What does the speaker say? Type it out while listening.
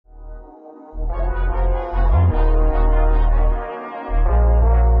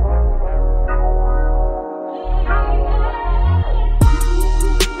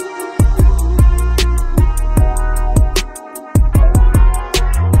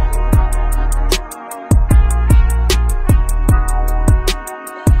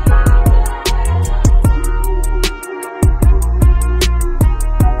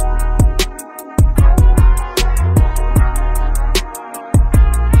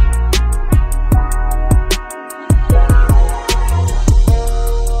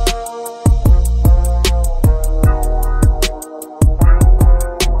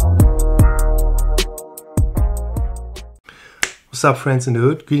What's up, friends in the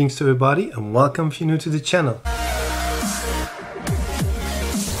hood? Greetings to everybody and welcome if you're new to the channel.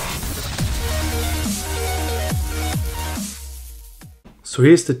 So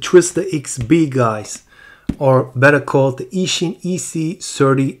here's the Twister XB, guys, or better called the Eachine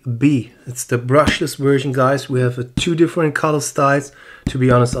EC30B. It's the brushless version, guys. We have two different color styles. To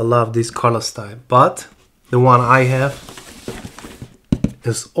be honest, I love this color style, but the one I have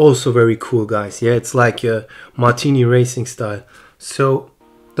is also very cool, guys. Yeah, it's like a martini racing style. So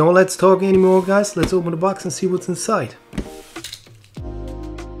don't let's talk anymore, guys. Let's open the box and see what's inside.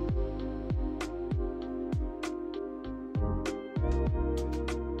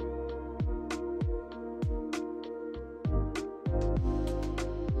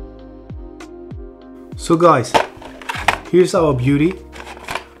 So guys, here's our beauty.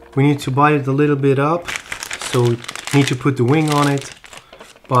 We need to bite it a little bit up, so we need to put the wing on it,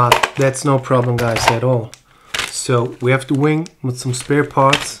 but that's no problem, guys, at all. So we have the wing with some spare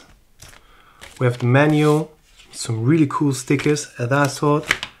parts, we have the manual, some really cool stickers at that sort,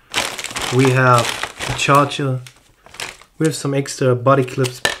 we have the charger, we have some extra body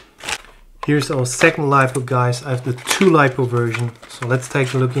clips. Here's our second LiPo, guys. I have the 2 LiPo version, so let's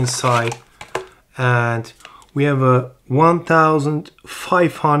take a look inside. And we have a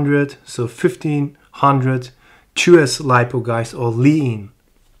 1500, so 1500 2S LiPo, guys, or lean.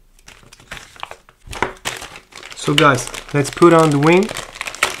 So guys, let's put on the wing.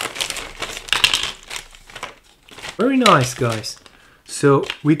 Very nice, guys. So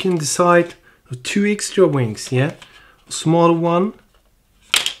we can decide 2 extra wings, yeah, a smaller one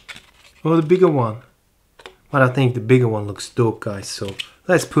or the bigger one. But I think the bigger one looks dope, guys, so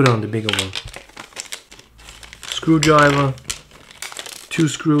let's put on the bigger one. Screwdriver, 2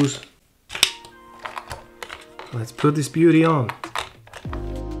 screws. Let's put this beauty on.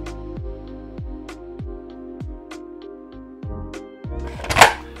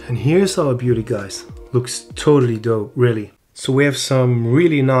 And here's our beauty, guys. Looks totally dope, really. So we have some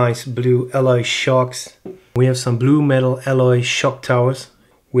really nice blue alloy shocks. We have some blue metal alloy shock towers.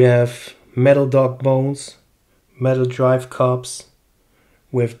 We have metal dog bones, metal drive cups.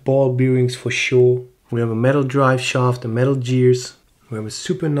 We have ball bearings for sure. We have a metal drive shaft and metal gears. We have a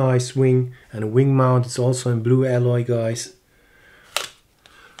super nice wing and a wing mount. It's also in blue alloy, guys.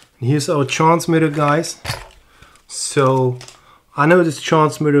 And here's our transmitter, guys. So I know this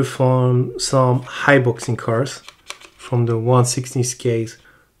transmitter from some Haiboxing cars, from the 116 scales.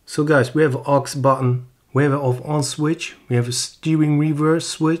 So guys, we have an aux button, we have an off-on switch, we have a steering reverse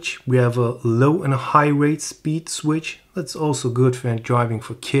switch, we have a low and a high rate speed switch. That's also good for driving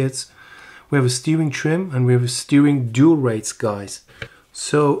for kids. We have a steering trim and we have a steering dual rates, guys.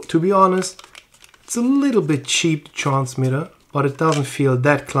 So to be honest, it's a little bit cheap, the transmitter, but it doesn't feel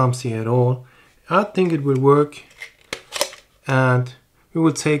that clumsy at all. I think it will work, and we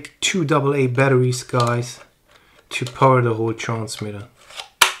will take 2 AA batteries, guys, to power the whole transmitter.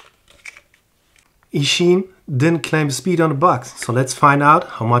 Eachine didn't claim the speed on the box, so let's find out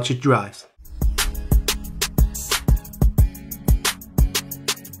how much it drives.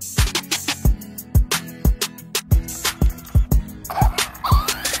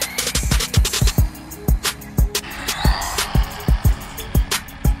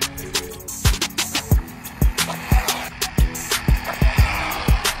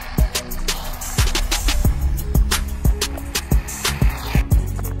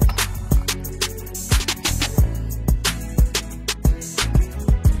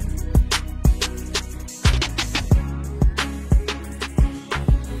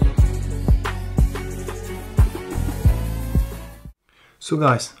 So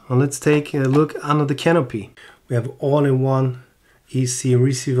guys, let's take a look under the canopy. We have all-in-one EC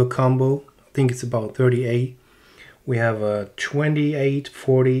receiver combo. I think it's about 38. We have a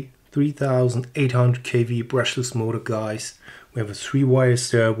 2840 3800 kV brushless motor, guys. We have a 3-wire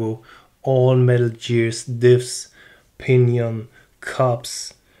servo, all metal gears, diffs, pinion,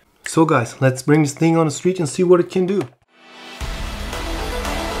 cups. So guys, let's bring this thing on the street and see what it can do.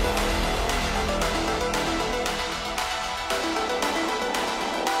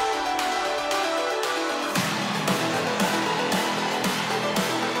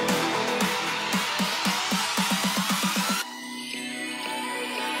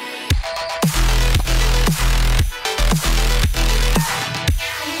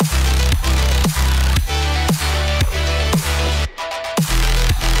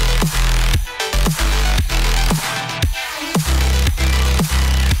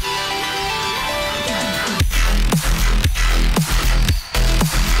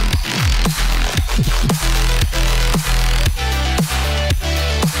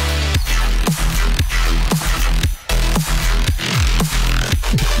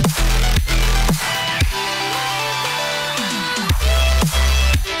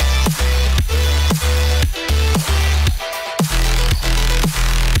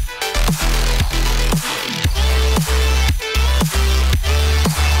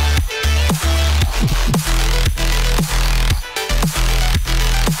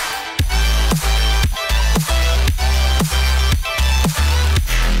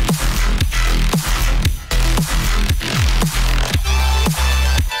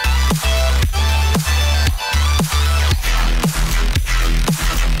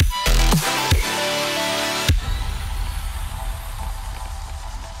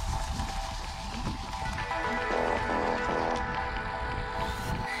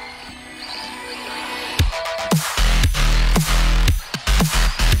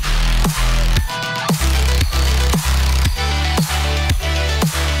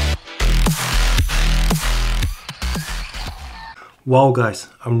 Wow guys,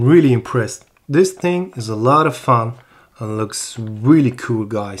 I'm really impressed. This thing is a lot of fun and looks really cool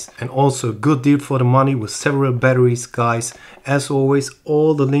guys, and also a good deal for the money with several batteries guys. As always,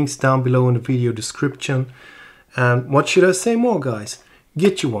 all the links down below in the video description. And what should I say more guys?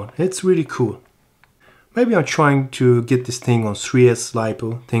 Get you one, it's really cool. Maybe I'm trying to get this thing on 3S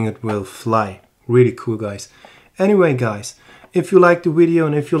LiPo, think it will fly. Really cool guys. Anyway guys, if you like the video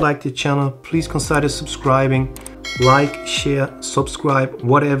and if you like the channel, please consider subscribing. Like, share, subscribe,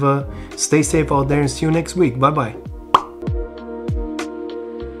 whatever. Stay safe out there and see you next week. Bye bye.